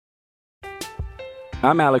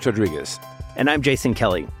I'm Alex Rodriguez. And I'm Jason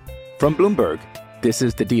Kelly. From Bloomberg, this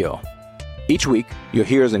is The Deal. Each week, you'll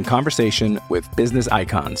hear us in conversation with business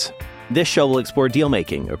icons. This show will explore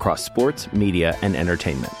deal-making across sports, media, and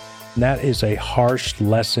entertainment. That is a harsh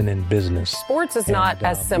lesson in business. Sports is not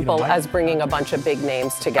as simple as bringing a bunch of big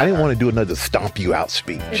names together. I didn't want to do another stomp you out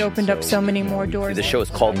speech. It opened up so many more doors. The show is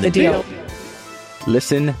called The Deal.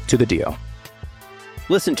 Listen to The Deal.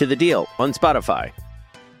 Listen to The Deal on Spotify.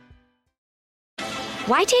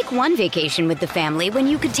 Why take one vacation with the family when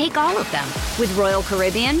you could take all of them? With Royal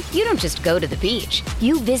Caribbean, you don't just go to the beach.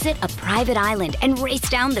 You visit a private island and race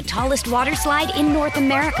down the tallest water slide in North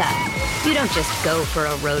America. You don't just go for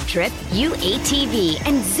a road trip. You ATV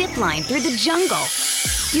and zip line through the jungle.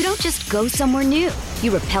 You don't just go somewhere new.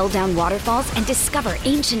 You rappel down waterfalls and discover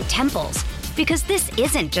ancient temples. Because this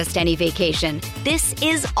isn't just any vacation. This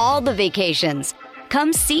is all the vacations.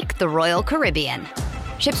 Come seek the Royal Caribbean.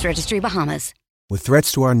 Ships Registry, Bahamas. With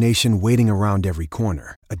threats to our nation waiting around every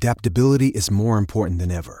corner, adaptability is more important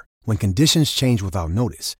than ever. When conditions change without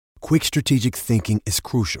notice, quick strategic thinking is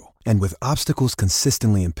crucial. And with obstacles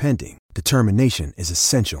consistently impending, determination is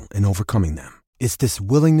essential in overcoming them. It's this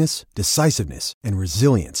willingness, decisiveness, and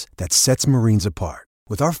resilience that sets Marines apart.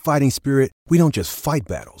 With our fighting spirit, we don't just fight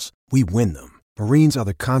battles, we win them. Marines are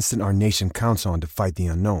the constant our nation counts on to fight the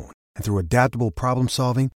unknown. And through adaptable problem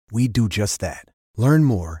solving, we do just that. Learn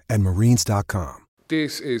more at marines.com.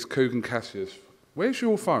 This is Coogan Cassius. Where's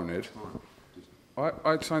your phone, Ed? I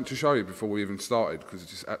had something to show you before we even started because it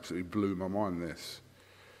just absolutely blew my mind, this.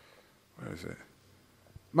 Where is it?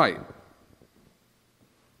 Mate,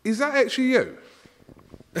 is that actually you?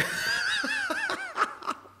 Can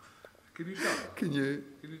you show? Can you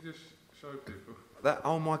just show people? that?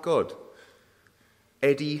 Oh my God,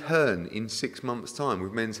 Eddie Hearn in 6 months' time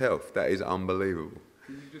with Men's Health. That is unbelievable.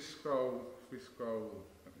 Can you just scroll? If we scroll,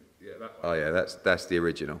 yeah, that one. Oh yeah, that's the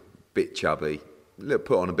original. Bit chubby.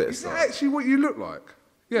 Put on a bit of Is that size. actually what you look like?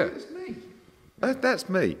 Yeah. That's me. That's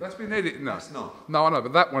me. That's been edited. No, That's not. No, I know,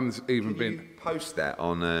 but that one's even Can been. you post that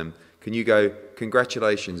on? Can you go?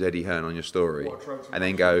 Congratulations, Eddie Hearn, on your story, and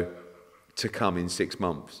then go to come in 6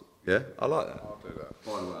 months. Yeah, I like that. I'll do that.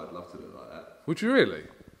 By the way, I'd love to do it like that. Would you really?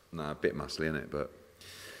 No, a bit muscly, isn't it? But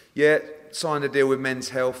yeah, signed a deal with Men's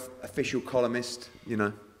Health, official columnist. You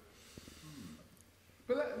know.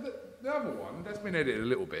 But the other one, that's been edited a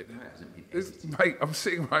little bit. Mate, I'm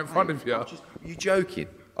sitting right in front of you. You joking?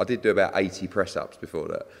 I did do about 80 press-ups before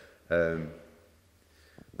that.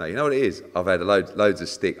 No, you know what it is? I've had loads of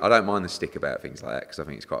stick. I don't mind the stick about things like that because I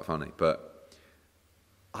think it's quite funny. But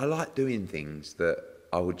I like doing things that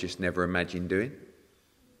I would just never imagine doing.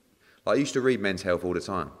 Like I used to read Men's Health all the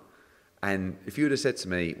time. And if you would have said to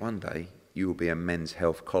me, one day you will be a Men's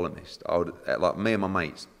Health columnist, I would, like me and my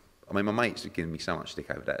mates, my mates have given me so much stick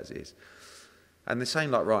over that as it is. And the same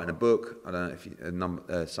like writing a book, I don't know if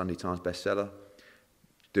you, Sunday Times bestseller,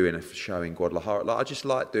 doing a show in Guadalajara. Like, I just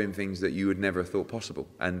like doing things that you would never have thought possible.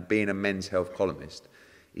 And being a Men's Health columnist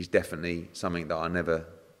is definitely something that I never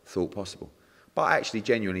thought possible. But I actually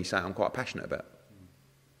genuinely say I'm quite passionate about.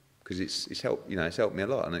 Because it's helped, it's helped me a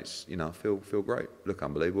lot, and it's, I feel great. Look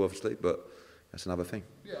unbelievable, obviously, but that's another thing.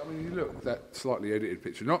 Yeah, I mean, you look at that slightly edited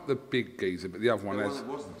picture, not the big geezer, but the other one has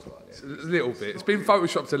wasn't slightly a little bit. It's been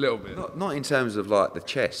photoshopped a little bit. Not in terms of like the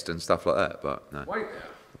chest and stuff like that, but no. Wait.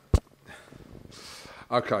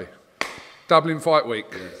 Okay, Dublin Fight Week.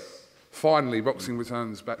 Yes. Finally, boxing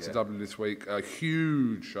returns back to Dublin this week. A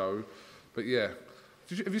huge show, but yeah.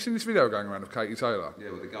 Have you seen this video going around of Katie Taylor?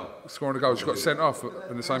 Yeah, with the goal. Scoring a goal. She got sent off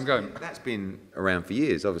in the same game. That's been around for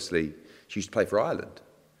years, obviously. She used to play for Ireland.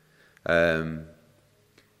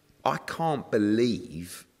 I can't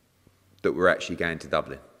believe that we're actually going to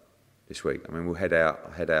Dublin this week. I mean, we'll head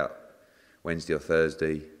out Wednesday or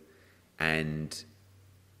Thursday, and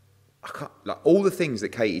I can't, like all the things that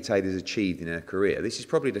Katie Taylor's achieved in her career, this is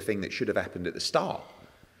probably the thing that should have happened at the start.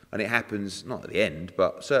 And it happens, not at the end,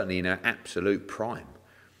 but certainly in her absolute prime.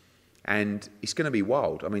 And it's going to be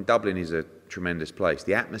wild. I mean, Dublin is a tremendous place.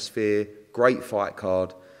 The atmosphere, great fight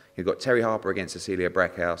card. You've got Terry Harper against Cecilia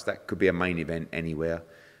Brackhouse. That could be a main event anywhere.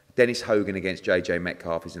 Dennis Hogan against JJ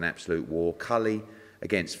Metcalf is an absolute war. Cully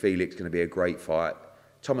against Felix is going to be a great fight.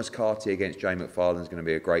 Thomas Carty against Jay McFarlane is going to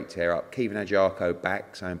be a great tear-up. Kevin Ajarko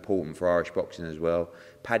back, so important for Irish boxing as well.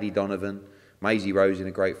 Paddy Donovan, Maisie Rose in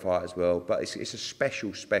a great fight as well. But it's a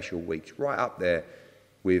special, special week. It's right up there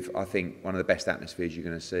with, I think, one of the best atmospheres you're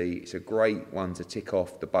going to see. It's a great one to tick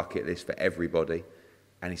off the bucket list for everybody.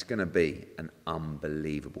 And it's going to be an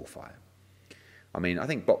unbelievable fight. I mean, I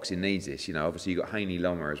think boxing needs this. Obviously you've got Haney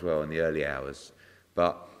Loma as well in the early hours.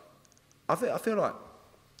 But I feel like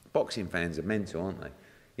boxing fans are mental, aren't they?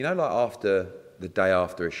 Like after the day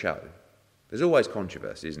after a show, there's always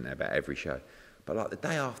controversy, isn't there, about every show, but like the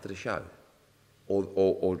day after the show,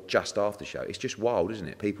 or just after the show, it's just wild, isn't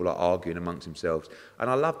it? People are arguing amongst themselves, and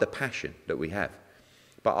I love the passion that we have.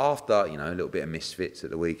 But after, you know, a little bit of misfits at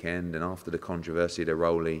the weekend, and after the controversy of the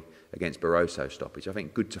Rowley against Barroso stoppage, I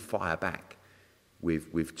think good to fire back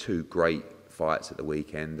with two great fights at the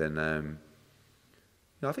weekend. And you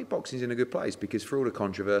know, I think boxing's in a good place, because for all the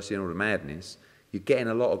controversy and all the madness, you're getting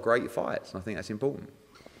a lot of great fights, and I think that's important.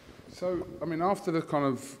 So, I mean, after the kind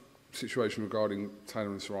of situation regarding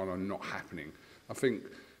Taylor and Serrano not happening, I think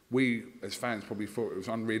we, as fans, probably thought it was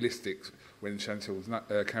unrealistic when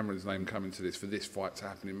Cameron's name came into this, for this fight to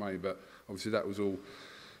happen in May, but obviously that was all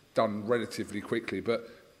done relatively quickly. But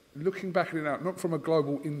looking back at it now, not from a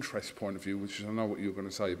global interest point of view, which is, I know what you're going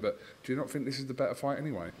to say, but do you not think this is the better fight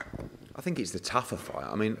anyway? I think it's the tougher fight.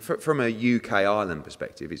 I mean, from a UK Ireland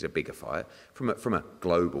perspective, it's a bigger fight. From a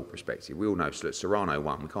global perspective, we all know Serrano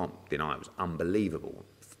won. We can't deny it was unbelievable.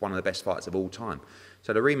 One of the best fights of all time.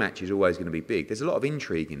 So the rematch is always going to be big. There's a lot of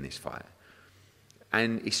intrigue in this fight.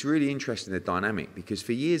 And it's really interesting, the dynamic, because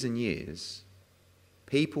for years and years,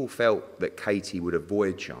 people felt that Katie would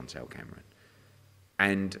avoid Chantel Cameron.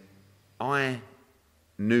 And I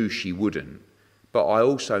knew she wouldn't, but I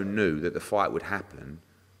also knew that the fight would happen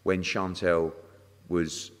when Chantel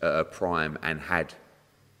was at her prime and had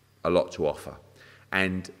a lot to offer.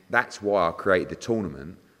 And that's why I created the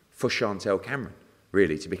tournament for Chantel Cameron,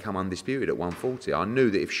 really, to become undisputed at 140. I knew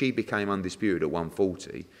that if she became undisputed at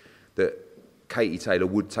 140, that Katie Taylor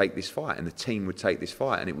would take this fight and the team would take this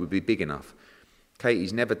fight and it would be big enough.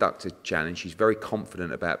 Katie's never ducked a challenge. She's very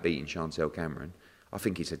confident about beating Chantel Cameron. I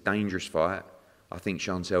think it's a dangerous fight. I think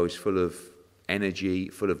Chantel is full of energy,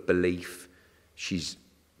 full of belief. She's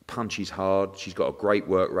punches hard. She's got a great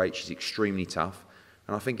work rate. She's extremely tough.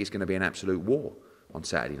 And I think it's going to be an absolute war on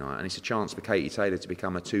Saturday night. And it's a chance for Katie Taylor to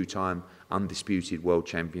become a two-time undisputed world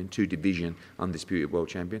champion, two-division undisputed world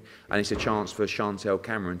champion. And it's a chance for Chantel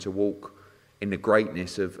Cameron to walk in the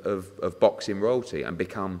greatness of boxing royalty and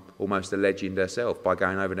become almost a legend herself by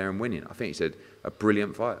going over there and winning. I think it's a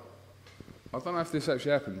brilliant fight. I don't know if this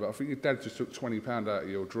actually happened, but I think your dad just took £20 out of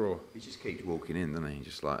your drawer. He just keeps walking in, doesn't he?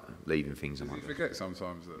 Just like leaving things. Does he forget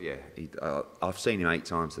sometimes? That? Yeah, I've seen him 8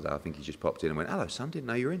 times today. I think he just popped in and went, "Hello, son, didn't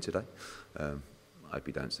know you were in today." I hope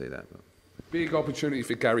you don't see that. But. Big opportunity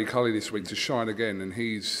for Gary Cully this week to shine again, and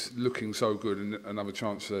he's looking so good, and another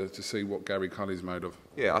chance to see what Gary Cully's made of.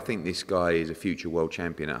 Yeah, I think this guy is a future world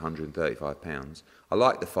champion at 135 pounds. I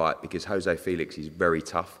like the fight because Jose Felix is very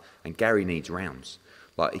tough, and Gary needs rounds.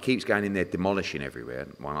 Like, he keeps going in there demolishing everywhere.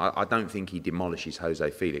 I don't think he demolishes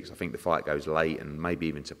Jose Felix. I think the fight goes late and maybe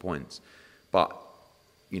even to points. But,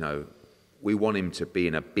 you know, we want him to be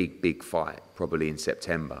in a big fight, probably in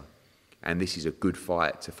September. And this is a good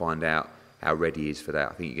fight to find out how ready he is for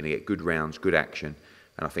that. I think you're going to get good rounds, good action,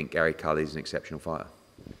 and I think Gary Cully is an exceptional fighter.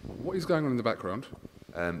 What is going on in the background?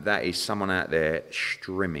 That is someone out there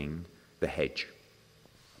strimming the hedge.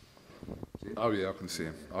 Oh yeah, I can see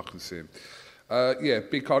him. Yeah,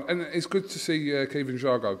 big card. And it's good to see Kevin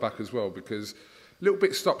Jargo back as well, because a little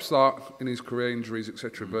bit stop-start in his career, injuries,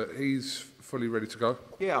 etc., but he's fully ready to go.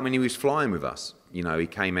 Yeah, I mean, he was flying with us. You know, he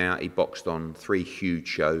came out, he boxed on 3 huge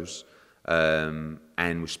shows,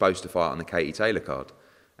 and was supposed to fight on the Katie Taylor card,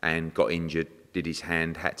 and got injured, did his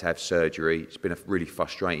hand, had to have surgery. It's been a really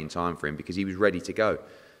frustrating time for him because he was ready to go.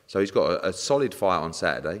 So he's got a solid fight on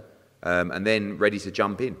Saturday, and then ready to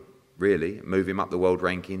jump in, really, move him up the world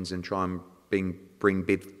rankings and try and bring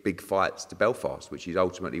big fights to Belfast, which is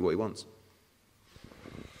ultimately what he wants.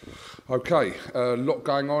 Okay, a lot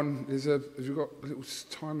going on. Have you got a little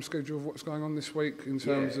time schedule of what's going on this week in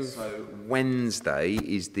terms of... So Wednesday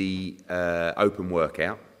is the open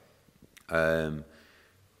workout.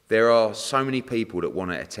 There are so many people that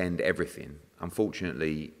want to attend everything.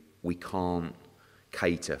 Unfortunately, we can't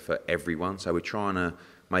cater for everyone, so we're trying to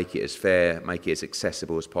make it as fair, make it as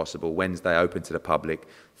accessible as possible. Wednesday, open to the public.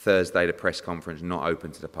 Thursday, the press conference, not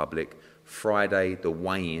open to the public. Friday, the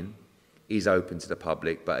weigh-in is open to the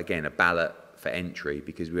public, but again, a ballot for entry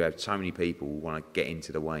because we have so many people who want to get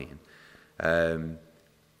into the weigh-in.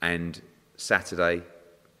 And Saturday,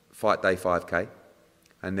 fight day 5K,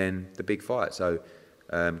 and then the big fight. So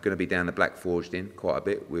going to be down the Black Forged Inn quite a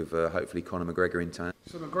bit with hopefully Conor McGregor in town.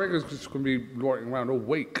 So McGregor's just going to be loitering around all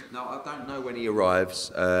week? No, I don't know when he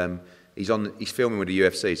arrives. He's filming with the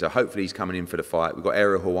UFC, so hopefully he's coming in for the fight. We've got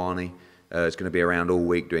Ariel Helwani is going to be around all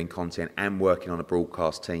week doing content and working on a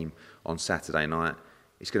broadcast team on Saturday night.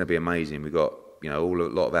 It's going to be amazing. We've got a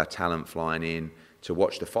lot of our talent flying in to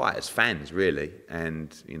watch the fight as fans, really.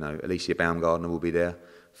 And Alicia Baumgardner will be there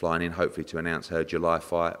flying in, hopefully to announce her July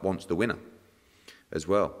fight. Wants the winner. as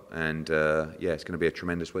well. And it's going to be a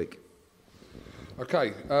tremendous week.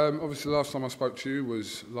 Okay, obviously the last time I spoke to you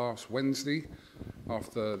was last Wednesday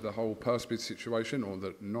after the whole purse bid situation, or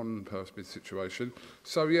the non-purse bid situation.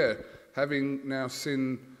 So yeah, having now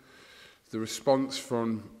seen the response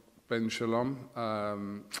from Ben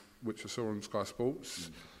Shalom, which I saw on Sky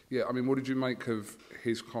Sports, yeah, I mean, what did you make of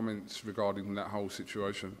his comments regarding that whole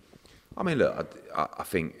situation? I mean, look, I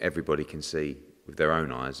think everybody can see with their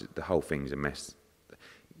own eyes the whole thing's a mess.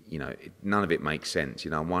 You know, none of it makes sense.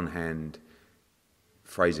 You know, on one hand,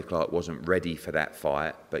 Fraser Clark wasn't ready for that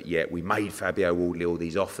fight, but yet we made Fabio Wardley all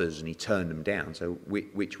these offers and he turned them down. So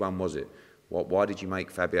which one was it? Why did you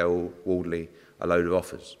make Fabio Wardley a load of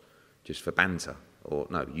offers? Just for banter? Or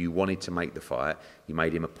no, you wanted to make the fight, you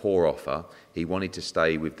made him a poor offer, he wanted to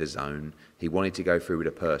stay with the zone, he wanted to go through with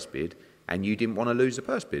a purse bid, and you didn't want to lose the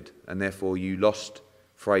purse bid. And therefore you lost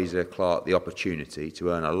Fraser Clark the opportunity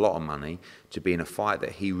to earn a lot of money, to be in a fight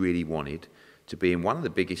that he really wanted, to be in one of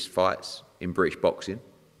the biggest fights in British boxing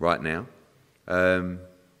right now,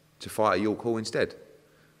 to fight at York Hall instead.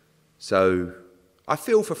 So I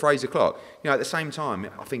feel for Fraser Clark. You know, at the same time,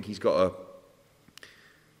 I think he's got to,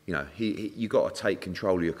 you know, you got to take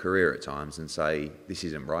control of your career at times and say, this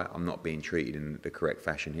isn't right, I'm not being treated in the correct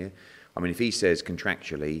fashion here. I mean, if he says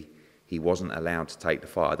contractually he wasn't allowed to take the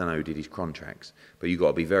fight, I don't know who did his contracts, but you've got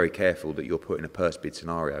to be very careful that you're put in a purse bid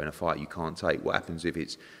scenario in a fight you can't take. What happens if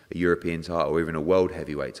it's a European title or even a world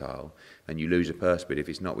heavyweight title and you lose a purse bid if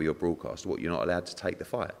it's not with your broadcast? What, you're not allowed to take the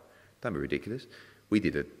fight? Don't be ridiculous. We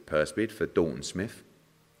did a purse bid for Dalton Smith.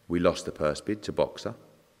 We lost the purse bid to Boxer.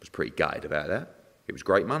 Was pretty gutted about that. It was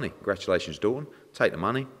great money. Congratulations, Dalton. Take the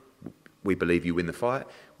money. We believe you win the fight.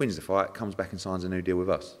 Wins the fight, comes back and signs a new deal with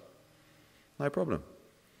us. No problem.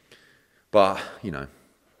 But, you know,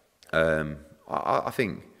 I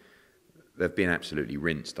think they've been absolutely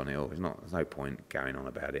rinsed on it all. There's no point going on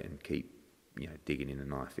about it and keep, you know, digging in the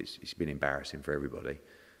knife. It's been embarrassing for everybody.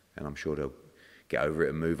 And I'm sure they'll get over it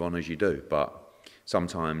and move on as you do. But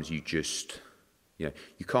sometimes you just, you know,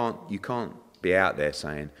 you can't be out there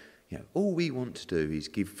saying, you know, all we want to do is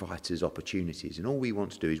give fighters opportunities, and all we want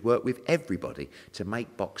to do is work with everybody to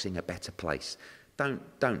make boxing a better place. Don't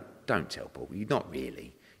tell Paul. You're not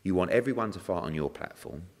really. You want everyone to fight on your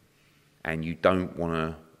platform, and you don't want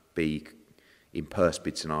to be in purse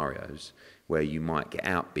bid scenarios where you might get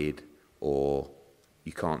outbid or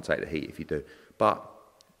you can't take the heat if you do. But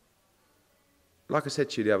like I said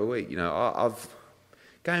to you the other week, you know, I've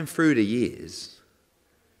going through the years,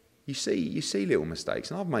 you see little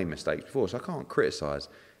mistakes, and I've made mistakes before, so I can't criticise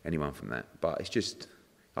anyone from that. But it's just,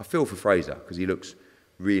 I feel for Fraser because he looks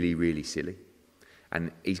really, really silly,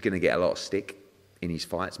 and he's going to get a lot of stick in his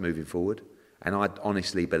fights moving forward. And I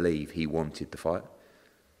honestly believe he wanted the fight.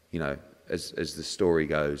 You know, as the story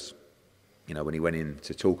goes, you know, when he went in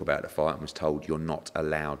to talk about the fight and was told you're not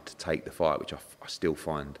allowed to take the fight, which I still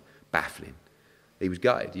find baffling. He was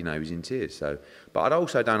gutted, you know, he was in tears. So, but I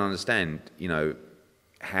also don't understand, you know,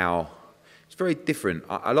 how it's very different.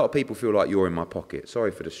 A lot of people feel like you're in my pocket.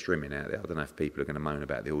 Sorry for the streaming out there. I don't know if people are going to moan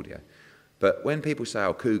about the audio. But when people say,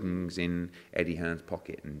 oh, Coogan's in Eddie Hearn's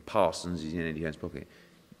pocket and Parsons is in Eddie Hearn's pocket,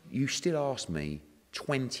 you still ask me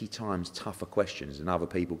 20 times tougher questions than other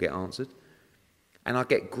people get answered. And I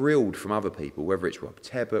get grilled from other people, whether it's Rob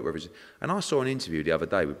Tebbett, whether it's... And I saw an interview the other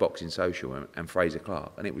day with Boxing Social and Fraser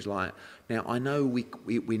Clark, and it was like, now, I know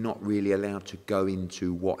we're not really allowed to go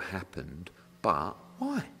into what happened, but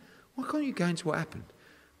why? Why can't you go into what happened?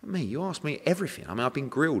 Me, you ask me everything. I mean, I've been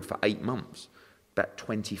grilled for 8 months. About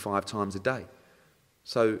 25 times a day.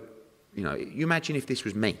 So, you know, you imagine if this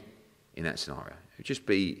was me in that scenario. It would just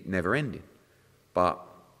be never ending. But,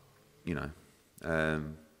 you know...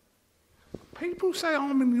 People say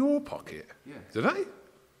I'm in your pocket. Yeah. Do they?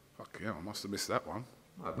 Fuck yeah, I must have missed that one.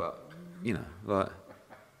 No, but, you know, like,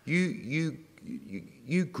 you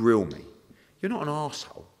grill me. You're not an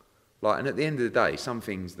arsehole. Like, and at the end of the day, some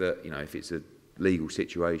things that, you know, if it's a legal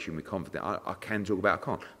situation with confidence, I can talk about, I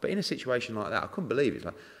can't. But in a situation like that, I couldn't believe it. It's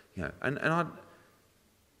like, you know, and I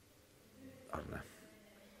don't know.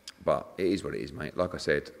 But it is what it is, mate. Like I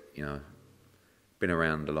said, you know, been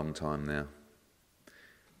around a long time now.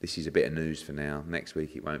 This is a bit of news for now. Next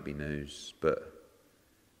week it won't be news. But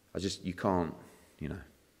you can't, you know,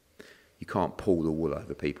 you can't pull the wool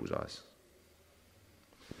over people's eyes.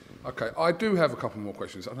 Okay, I do have a couple more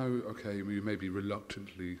questions. I know, okay, you maybe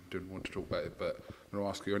reluctantly didn't want to talk about it, but I'm going to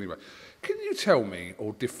ask you anyway. Can you tell me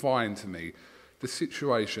or define to me the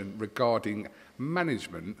situation regarding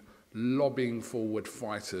management lobbying forward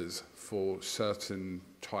fighters for certain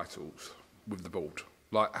titles with the board?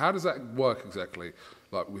 Like, how does that work exactly?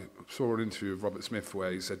 Like, we saw an interview of Robert Smith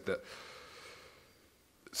where he said that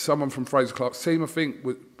someone from Fraser Clark's team, I think,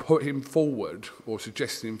 would put him forward or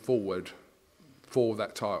suggested him forward for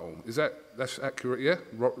that title. That's accurate? Yeah.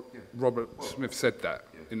 Robert Smith said that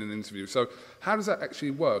in an interview. So how does that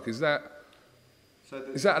actually work? Is that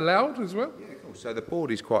allowed as well? Yeah, cool. So the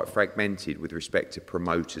board is quite fragmented with respect to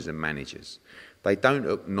promoters and managers. They don't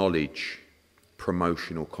acknowledge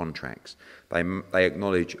promotional contracts. They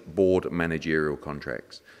acknowledge board managerial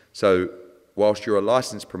contracts. So whilst you're a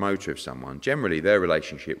licensed promoter of someone, generally their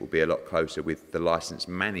relationship will be a lot closer with the licensed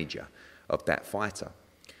manager of that fighter.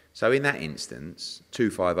 So in that instance,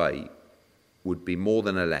 258 would be more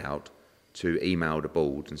than allowed to email the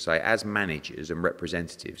board and say, as managers and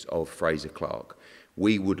representatives of Fraser Clark,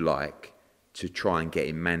 we would like to try and get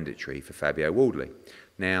him mandatory for Fabio Wardley.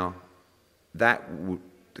 Now, the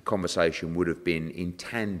conversation would have been in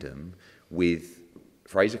tandem with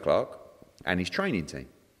Fraser Clark and his training team.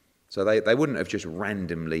 So they wouldn't have just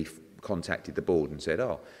randomly contacted the board and said,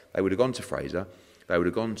 oh, they would have gone to Fraser, they would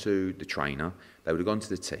have gone to the trainer, they would have gone to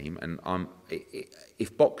the team, and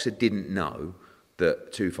if Boxer didn't know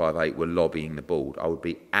that 258 were lobbying the board, I would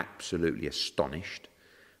be absolutely astonished,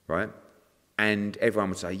 right? And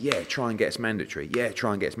everyone would say, yeah, try and get us mandatory. Yeah,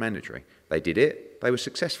 try and get us mandatory. They did it. They were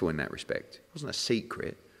successful in that respect. It wasn't a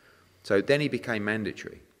secret. So then he became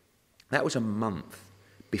mandatory. That was a month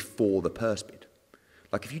before the purse bid.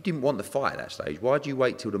 Like, if you didn't want the fight at that stage, why did you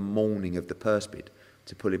wait till the morning of the purse bid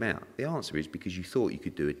to pull him out? The answer is because you thought you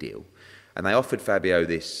could do a deal. And they offered Fabio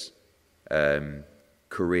this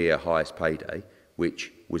career highest payday,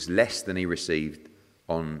 which was less than he received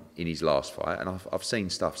in his last fight, and I've seen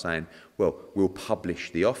stuff saying, well, we'll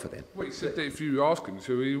publish the offer then. Well, he said that if you ask him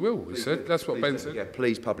to, he will. He said that's what Ben said. Yeah,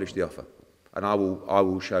 please publish the offer, and I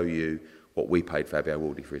will show you what we paid Fabio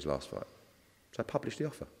Wardley for his last fight. So publish the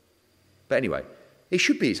offer. But anyway, it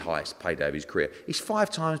should be his highest payday of his career. It's 5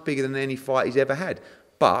 times bigger than any fight he's ever had.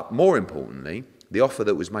 But more importantly, the offer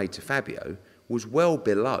that was made to Fabio was well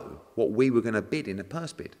below what we were going to bid in a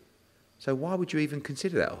purse bid. So why would you even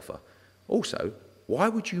consider that offer? Also, why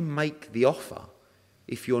would you make the offer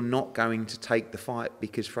if you're not going to take the fight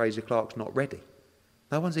because Fraser Clark's not ready?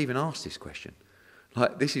 No one's even asked this question.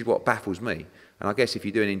 Like, this is what baffles me. And I guess if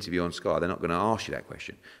you do an interview on Sky, they're not going to ask you that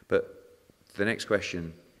question. But the next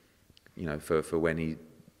question, you know, for when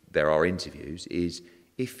there are interviews is,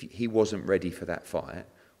 if he wasn't ready for that fight,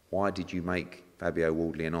 why did you make Fabio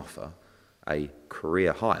Wardley an offer, a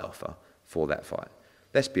career high offer, for that fight?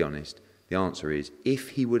 Let's be honest. The answer is,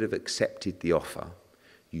 if he would have accepted the offer,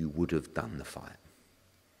 you would have done the fight.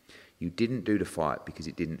 You didn't do the fight because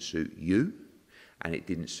it didn't suit you and it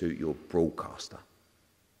didn't suit your broadcaster.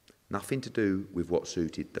 Nothing to do with what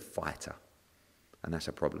suited the fighter. And that's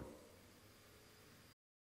a problem.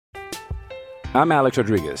 I'm Alex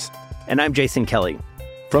Rodriguez. And I'm Jason Kelly.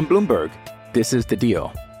 From Bloomberg, this is The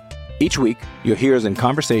Deal. Each week, you'll hear us in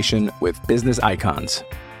conversation with business icons.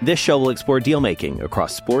 This show will explore deal-making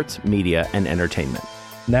across sports, media, and entertainment.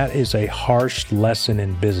 That is a harsh lesson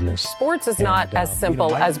in business. Sports is not as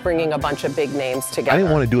simple as bringing a bunch of big names together. I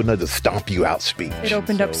didn't want to do another stomp you out speech. It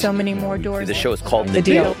opened up so many more doors. The show is called The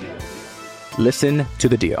Deal. Listen to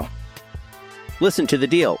The Deal. Listen to The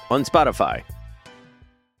Deal on Spotify.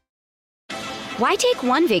 Why take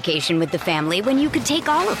one vacation with the family when you could take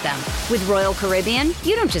all of them? With Royal Caribbean,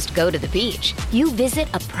 you don't just go to the beach. You visit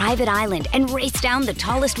a private island and race down the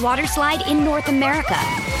tallest water slide in North America.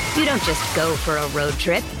 You don't just go for a road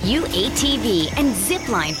trip. You ATV and zip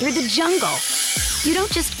line through the jungle. You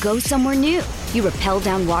don't just go somewhere new. You rappel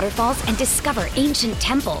down waterfalls and discover ancient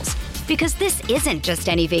temples. Because this isn't just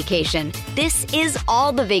any vacation. This is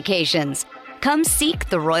all the vacations. Come seek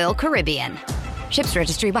the Royal Caribbean. Ships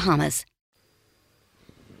Registry, Bahamas.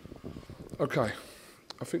 Okay,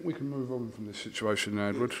 I think we can move on from this situation now,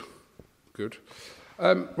 Edward. Good.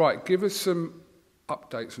 Right, give us some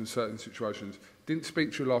updates on certain situations. Didn't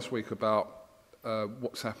speak to you last week about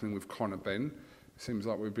what's happening with Conor Benn. It seems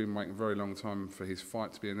like we've been waiting a very long time for his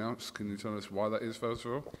fight to be announced. Can you tell us why that is, first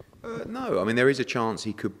of all? No, I mean, there is a chance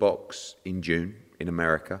he could box in June in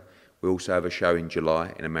America. We also have a show in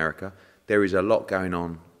July in America. There is a lot going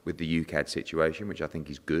on with the UCAD situation, which I think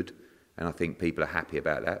is good. And I think people are happy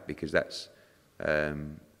about that because that's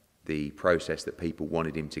the process that people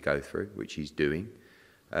wanted him to go through, which he's doing.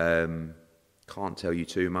 Can't tell you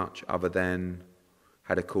too much other than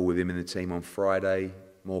had a call with him and the team on Friday,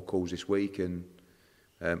 more calls this week. And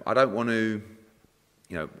I don't want to,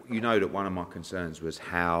 you know that one of my concerns was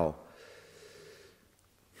how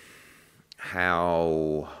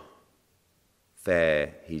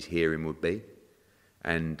fair his hearing would be.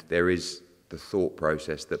 And there is the thought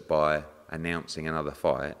process that by announcing another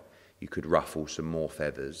fight, you could ruffle some more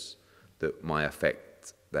feathers that might affect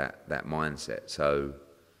respect that mindset. So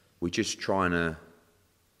we're just trying to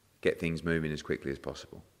get things moving as quickly as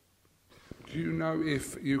possible. Do you know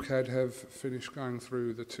if UCAD have finished going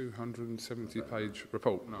through the 270-page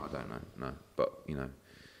report? No, I don't know. No, but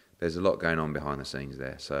there's a lot going on behind the scenes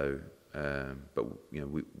there. So, but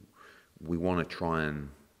we want to try and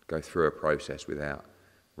go through a process without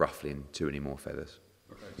ruffling too many more feathers.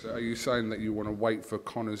 Okay, so are you saying that you want to wait for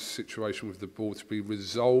Connor's situation with the board to be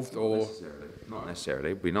resolved, or not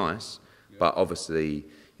necessarily? It'd be nice, but obviously,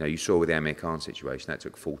 you saw with the Amir Khan situation that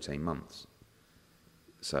took 14 months.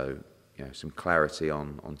 So, some clarity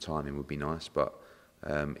on timing would be nice, but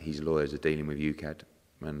his lawyers are dealing with UCAD,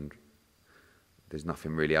 and there's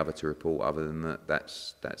nothing really other to report other than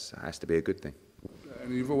that has to be a good thing.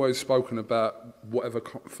 And you've always spoken about whatever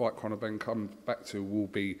fight Conor Benn comes back to will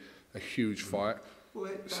be a huge fight. Well,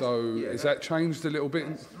 has that changed a little bit?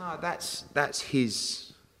 No, that's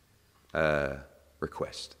his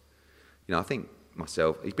request. I think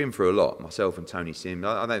he's been through a lot. Myself and Tony Sims,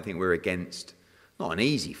 I don't think we're against, not an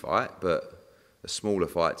easy fight, but a smaller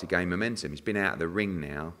fight to gain momentum. He's been out of the ring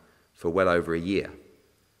now for well over a year.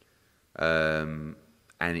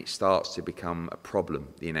 And it starts to become a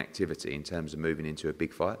problem, the inactivity, in terms of moving into a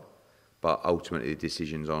big fight. But ultimately, the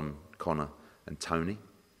decision's on Conor and Tony,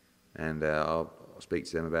 and I'll speak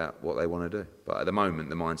to them about what they want to do. But at the moment,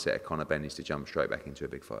 the mindset of Conor Benn is to jump straight back into a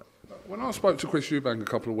big fight. When I spoke to Chris Eubank a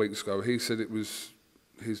couple of weeks ago, he said it was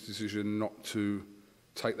his decision not to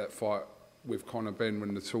take that fight with Conor Benn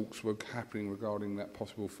when the talks were happening regarding that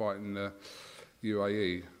possible fight in the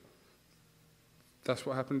UAE. That's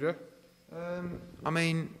what happened, yeah? I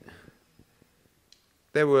mean,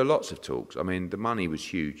 there were lots of talks. I mean, the money was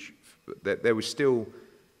huge. There was still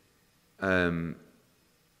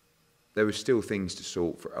things to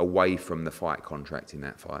sort away from the fight contract in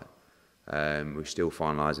that fight. We're still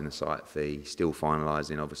finalising the site fee, still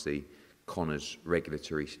finalising, obviously, Conor's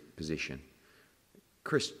regulatory position.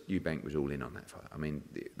 Chris Eubank was all in on that fight. I mean,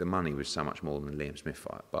 the money was so much more than the Liam Smith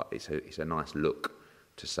fight, but it's a nice look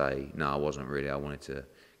to say, no, I wasn't really. I wanted to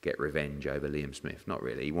get revenge over Liam Smith. Not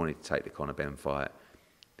really. He wanted to take the Conor Benn fight.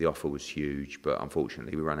 The offer was huge, but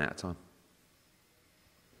unfortunately we ran out of time.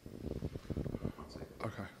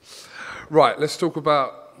 Okay. Right, let's talk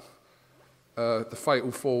about the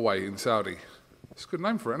Fatal Four-Way in Saudi. It's a good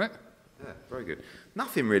name for it, isn't it? Yeah, very good.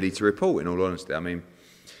 Nothing really to report, in all honesty. I mean,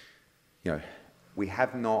 we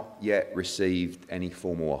have not yet received any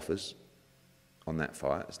formal offers on that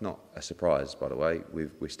fight. It's not a surprise, by the way.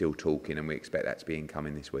 We're still talking, and we expect that to be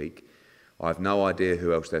incoming this week. I have no idea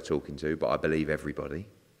who else they're talking to, but I believe everybody.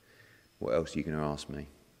 What else are you going to ask me?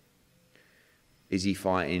 Is he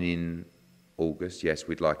fighting in August? Yes,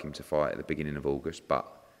 we'd like him to fight at the beginning of August,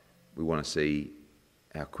 but we want to see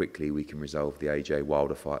how quickly we can resolve the AJ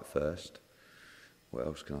Wilder fight first. What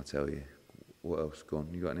else can I tell you? What else? Go on.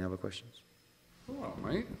 You got any other questions? All right,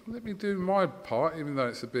 mate. Let me do my part, even though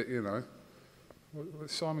it's a bit, what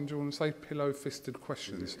does Simon Jordan say? Pillow-fisted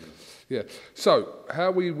questions. Yeah. So, how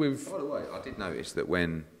are we with... By the way, I did notice that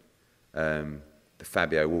when the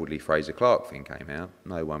Fabio Wardley-Fraser-Clark thing came out,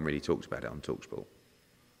 no one really talks about it on TalkSport.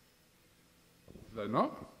 They're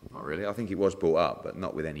not? Not really. I think it was brought up, but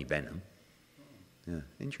not with any venom. Yeah,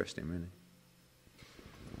 interesting, really.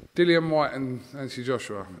 Dillian White and Anthony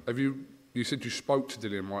Joshua. You said you spoke to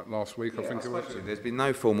Dillian White last week, I think it was. There's been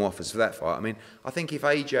no formal offers for that fight. I mean, I think if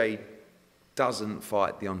AJ doesn't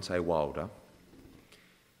fight Deontay Wilder,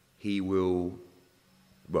 he will,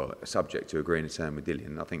 subject to agreeing a term with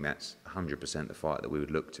Dillian, I think that's 100% the fight that we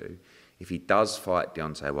would look to. If he does fight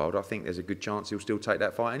Deontay Wilder, I think there's a good chance he'll still take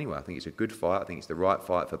that fight anyway. I think it's a good fight. I think it's the right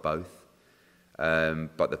fight for both.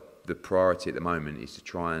 But the priority at the moment is to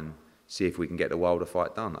try and see if we can get the Wilder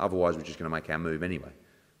fight done. Otherwise, we're just going to make our move anyway.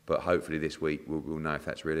 But hopefully this week we'll know if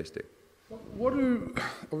that's realistic. What do,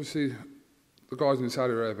 obviously, the guys in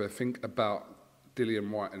Saudi Arabia think about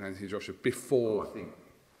Dillian White and Anthony Joshua before I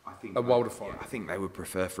think a Wilder fight? I think they would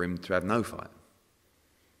prefer for him to have no fight.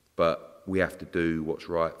 But we have to do what's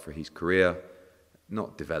right for his career,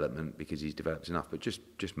 not development because he's developed enough, but just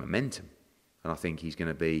momentum. And I think he's going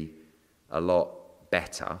to be a lot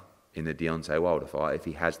better in the Deontay Wilder fight if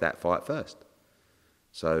he has that fight first.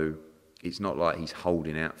 So it's not like he's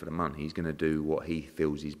holding out for the money. He's going to do what he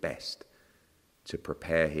feels is best to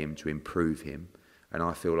prepare him, to improve him. And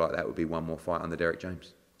I feel like that would be one more fight under Derek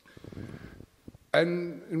James.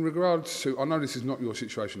 And in regards to, I know this is not your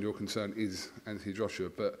situation, your concern is Anthony Joshua,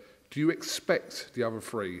 but do you expect the other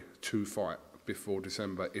three to fight before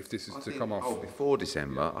December if this is to come off? Oh, before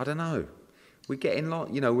December? I don't know. We're getting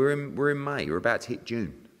we're in May. We're about to hit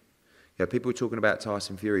June. People are talking about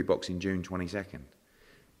Tyson Fury boxing June 22nd.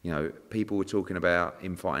 You know, people were talking about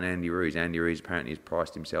him fighting Andy Ruiz. Andy Ruiz apparently has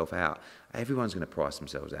priced himself out. Everyone's going to price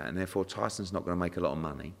themselves out, and therefore Tyson's not going to make a lot of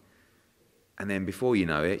money. And then before you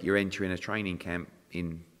know it, you're entering a training camp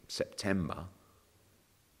in September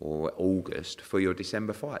or August for your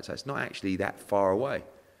December fight. So it's not actually that far away.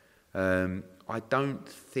 I don't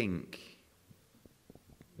think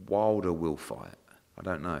Wilder will fight. I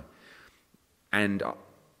don't know. And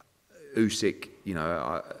Usyk, you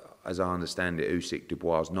know, as I understand it,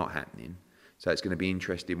 Usyk-Dubois is not happening. So it's going to be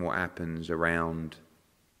interesting what happens around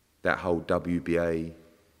that whole WBA,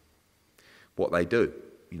 what they do.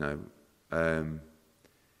 You know,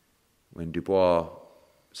 when Dubois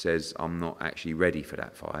says, I'm not actually ready for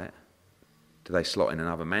that fight, do they slot in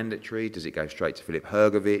another mandatory? Does it go straight to Filip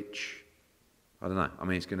Hrgovic? I don't know. I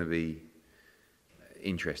mean, it's going to be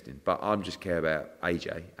interesting. But I'm just care about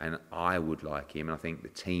AJ, and I would like him, and I think the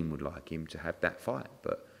team would like him to have that fight.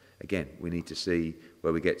 But again, we need to see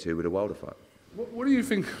where we get to with the Wilder fight. What do you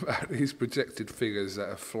think about these projected figures that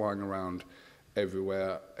are flying around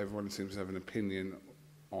everywhere? Everyone seems to have an opinion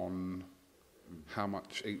on how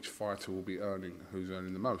much each fighter will be earning, who's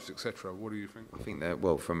earning the most, etc. What do you think? I think that,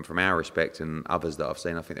 well, from our respect and others that I've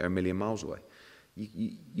seen, I think they're a million miles away.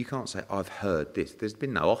 You can't say, I've heard this. There's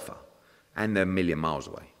been no offer, and they're a million miles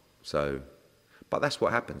away. So, but that's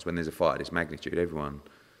what happens when there's a fight of this magnitude. Everyone,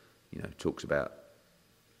 you know, talks about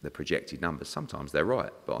the projected numbers. Sometimes they're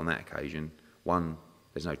right, but on that occasion, one,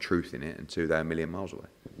 there's no truth in it, and two, they're a million miles away.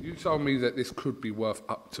 You told me that this could be worth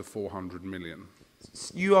up to 400 million.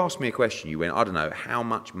 You asked me a question, you went, I don't know, how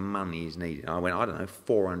much money is needed? I went, I don't know,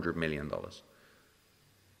 $400 million.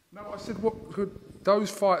 No, I said, what could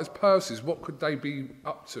those fighters' purses, what could they be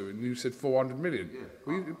up to? And you said 400 million. Yeah.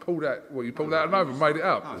 Well, you pulled out out of nowhere and made it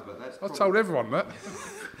up. No, but that's I told everyone that.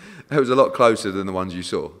 It was a lot closer than the ones you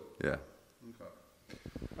saw, yeah.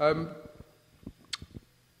 Okay.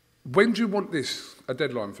 When do you want a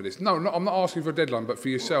deadline for this? No, I'm not asking for a deadline, but for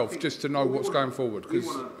yourself, just to know what's going forward.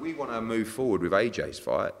 We want to move forward with AJ's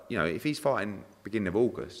fight. You know, if he's fighting beginning of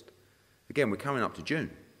August, again, we're coming up to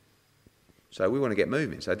June. So we want to get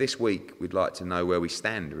moving. So this week, we'd like to know where we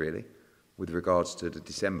stand, really, with regards to the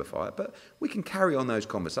December fight. But we can carry on those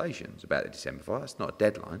conversations about the December fight. It's not a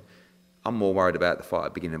deadline. I'm more worried about the fight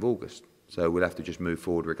at the beginning of August. So we'll have to just move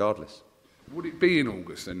forward regardless. Would it be in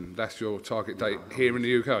August, then? That's your target date here in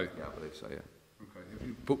the UK? Yeah, I believe so, yeah. Okay. Have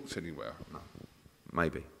you booked anywhere? No.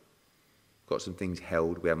 Maybe. Got some things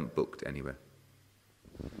held. We haven't booked anywhere.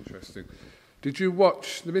 Interesting. Did you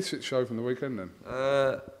watch the Misfits show from the weekend, then?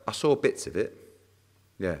 I saw bits of it.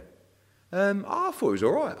 Yeah. I thought it was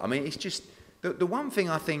all right. I mean, it's just... The one thing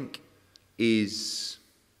I think is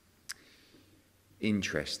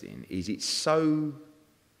interesting is it's so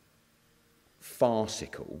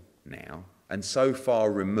farcical now and so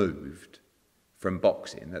far removed from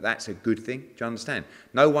boxing that that's a good thing. Do you understand?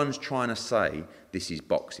 No one's trying to say this is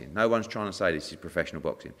boxing. No one's trying to say this is professional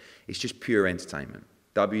boxing. It's just pure entertainment.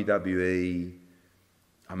 WWE,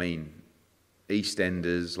 I mean,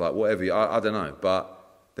 EastEnders, like whatever, I don't know.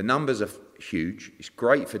 But the numbers are huge. It's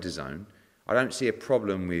great for DAZN. I don't see a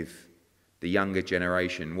problem with the younger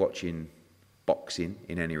generation watching boxing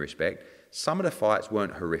in any respect. Some of the fights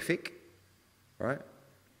weren't horrific, right?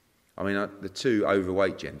 I mean, the two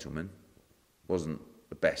overweight gentlemen wasn't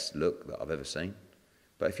the best look that I've ever seen.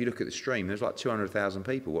 But if you look at the stream, there's like 200,000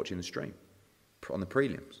 people watching the stream on the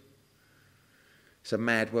prelims. It's a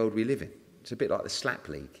mad world we live in. It's a bit like the slap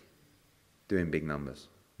league, doing big numbers,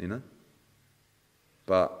 you know?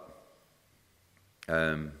 But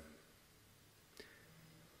I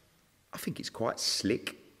think it's quite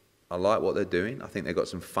slick. I like what they're doing. I think they've got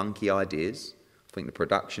some funky ideas. I think the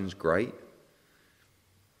production's great.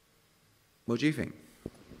 What do you think?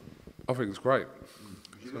 I think it's great.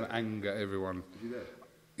 It's going to anger everyone. Was you there?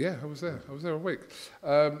 Yeah, I was there. I was there a week.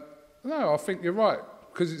 No, I think you're right.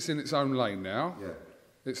 Because it's in its own lane now. Yeah.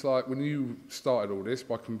 It's like when you started all this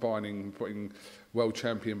by putting world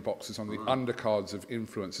champion boxers on the undercards of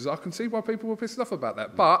influencers. I can see why people were pissed off about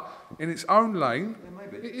that. But in its own lane,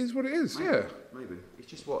 it is what it is. Maybe. Yeah. Maybe. It's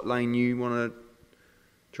just what lane you want to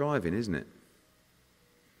drive in, isn't it?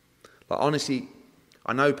 Like, honestly,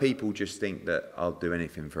 I know people just think that I'll do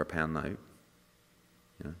anything for a pound note.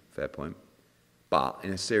 You know, fair point. But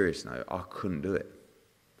in a serious note, I couldn't do it.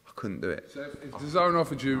 I couldn't do it. So if DAZN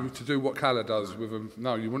offered you to do what Calla does with them,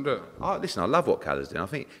 no, you wouldn't do it? Listen, I love what Calla's doing. I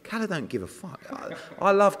think Calla don't give a fuck.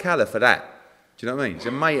 I love Calla for that. Do you know what I mean? He's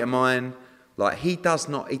a mate of mine. Like, he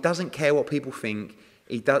doesn't care what people think.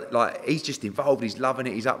 He's just involved. He's loving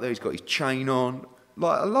it. He's up there. He's got his chain on.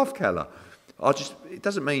 Like, I love Calla. It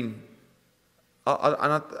doesn't mean...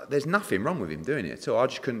 there's nothing wrong with him doing it at all. I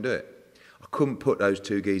just couldn't do it. I couldn't put those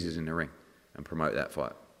two geezers in the ring and promote that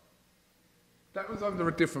fight. That was under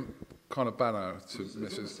a different kind of banner to Mrs.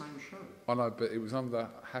 The same show. I know, but it was under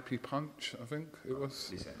Happy Punch, I think it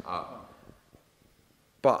was.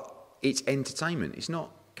 But it's entertainment. It's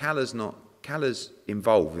not. Caller's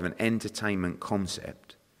involved with an entertainment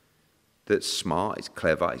concept that's smart, it's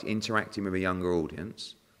clever, it's interacting with a younger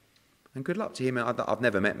audience. And good luck to him. I've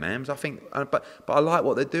never met Mams. I think, but I like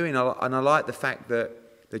what they're doing, and I like the fact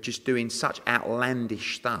that they're just doing such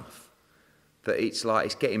outlandish stuff that it's like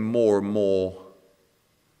it's getting more and more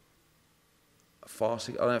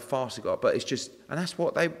farcical. But it's just, and that's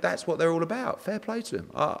what they're all about. Fair play to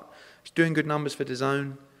them. It's doing good numbers for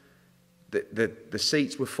DAZN. The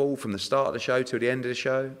seats were full from the start of the show to the end of the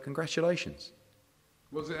show. Congratulations.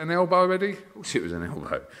 Was it an elbow, Eddie? Of course it was an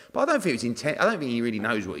elbow. But I don't think it was intent. I don't think he really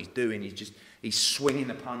knows what he's doing. He's swinging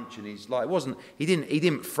the punch, and he's like, he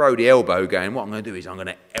didn't throw the elbow going, what I'm going to do is I'm going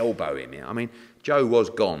to elbow him. I mean, Joe was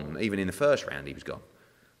gone. Even in the first round, he was gone.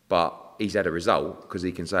 But he's had a result because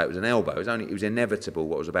he can say it was an elbow. It was inevitable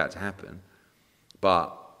what was about to happen.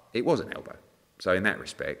 But it was an elbow. So in that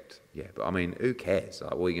respect, yeah. But I mean, who cares?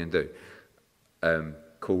 Like, what are you going to do?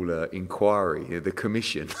 Call an inquiry, the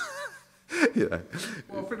commission. You know.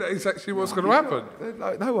 Well, I think that is actually what's going to happen.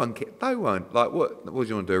 Like, no one. Like, what do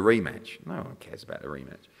you want to do? A rematch? No one cares about the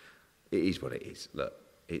rematch. It is what it is. Look,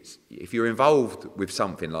 if you're involved with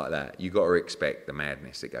something like that, you've got to expect the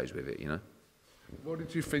madness that goes with it. You know. What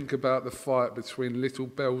did you think about the fight between Little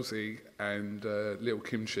Belzy and Little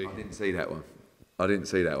Kimchi? I didn't see that one.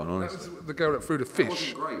 Honestly. That was the girl that threw the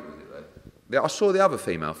fish. That wasn't great, was it though? Yeah, I saw the other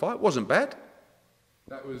female fight. It wasn't bad.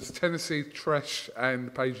 That was Tennessee Tresh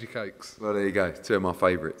and Paisley Cakes. Well, there you go. Two of my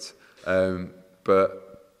favourites.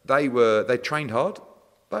 But they trained hard.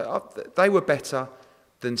 They were better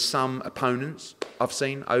than some opponents I've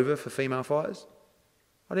seen over for female fighters.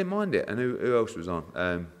 I didn't mind it. And who else was on?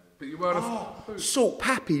 But you weren't Salt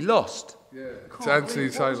Pappy lost. Yeah, to Anthony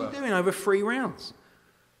Taylor. What was he doing over 3 rounds?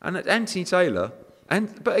 And Anthony Taylor,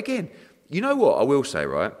 but again, you know what I will say,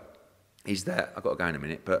 right, is that, I've got to go in a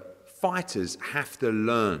minute, but fighters have to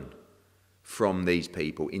learn from these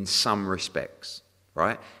people in some respects,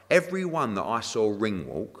 right? Everyone that I saw ring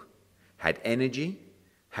walk had energy,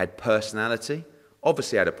 had personality,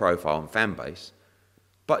 obviously had a profile and fan base,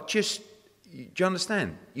 but just, do you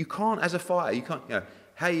understand? You can't, as a fighter, you can't,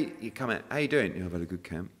 hey, you come out, how you doing? I've had a good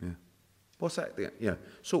camp, yeah. What's that?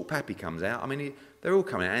 Salt Pappy comes out. I mean, they're all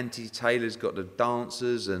coming out. Anthony Taylor's got the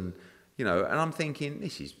dancers and, and I'm thinking,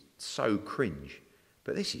 this is so cringe.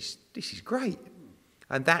 But this is great.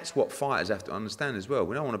 And that's what fighters have to understand as well.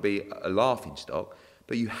 We don't want to be a laughing stock,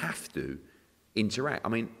 but you have to interact. I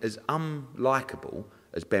mean, as unlikable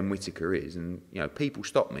as Ben Whittaker is, and, people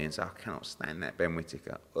stop me and say, I cannot stand that Ben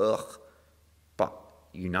Whittaker. Ugh. But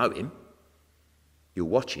you know him. You'll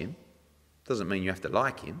watch him. Doesn't mean you have to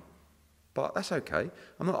like him. But that's okay.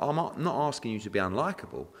 I'm not asking you to be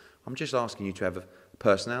unlikable. I'm just asking you to have a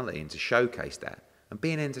personality and to showcase that and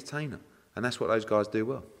be an entertainer. And that's what those guys do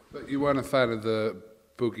well. But you weren't a fan of the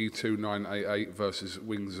Boogie 2988 versus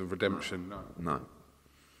Wings of Redemption, no? No.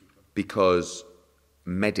 Because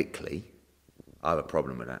medically, I have a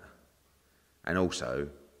problem with that. And also,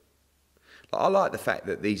 I like the fact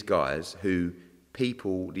that these guys who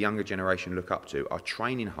the younger generation look up to, are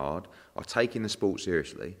training hard, are taking the sport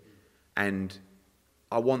seriously, and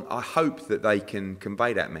I hope that they can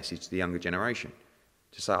convey that message to the younger generation.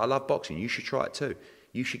 To say, I love boxing, you should try it too.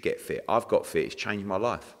 You should get fit. I've got fit, it's changed my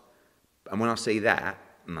life. And when I see that,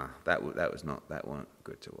 that weren't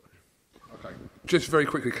good to watch. Okay. Just very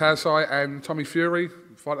quickly, Kasai and Tommy Fury,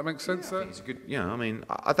 fight that makes sense there? I think it's a good, I mean,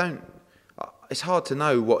 I don't, it's hard to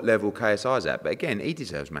know what level KSI's at, but again, he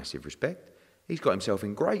deserves massive respect. He's got himself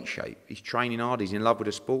in great shape. He's training hard, he's in love with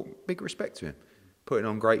the sport. Big respect to him. Putting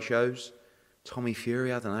on great shows. Tommy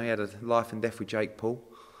Fury, I don't know, he had a life and death with Jake Paul.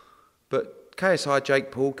 But KSI,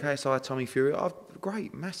 Jake Paul, KSI, Tommy Fury,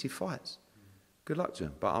 great, massive fights. Good luck to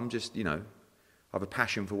him. But I'm just, I have a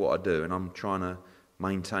passion for what I do, and I'm trying to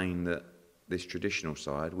maintain that this traditional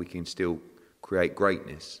side, we can still create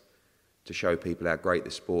greatness to show people how great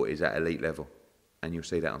the sport is at elite level. And you'll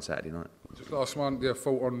see that on Saturday night. Just last one,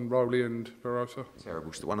 fault on Rowley and Barroso.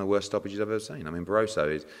 Terrible. One of the worst stoppages I've ever seen. I mean,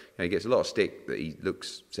 Barroso is, he gets a lot of stick that he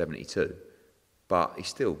looks 72, but he's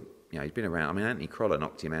still, he's been around. I mean, Anthony Crolla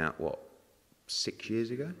knocked him out, 6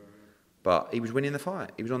 years ago? But he was winning the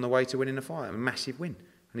fight. He was on the way to winning the fight, a massive win.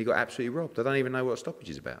 And he got absolutely robbed. I don't even know what a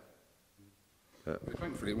stoppage is about. But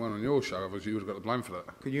thankfully it won on your show, otherwise you would have got the blame for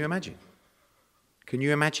that. Can you imagine? Can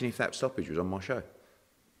you imagine if that stoppage was on my show?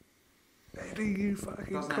 Eddie, you fucking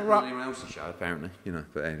corrupt. corrupt. Anyone else's show, apparently,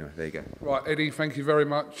 But anyway, there you go. Right, Eddie, thank you very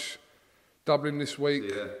much. Dublin this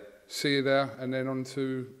week. See you there. And then on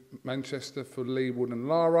to Manchester for Lee Wood and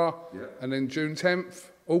Lara. Yeah. And then June 10th.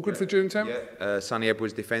 All good for June 10th? Yeah. Sonny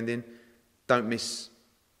Edwards defending. Don't miss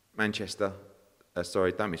Manchester.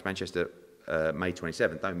 Don't miss Manchester May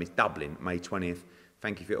 27th. Don't miss Dublin May 20th.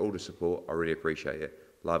 Thank you for all the support. I really appreciate it.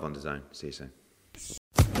 Live on DAZN. See you soon.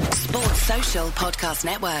 Sports Social Podcast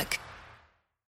Network.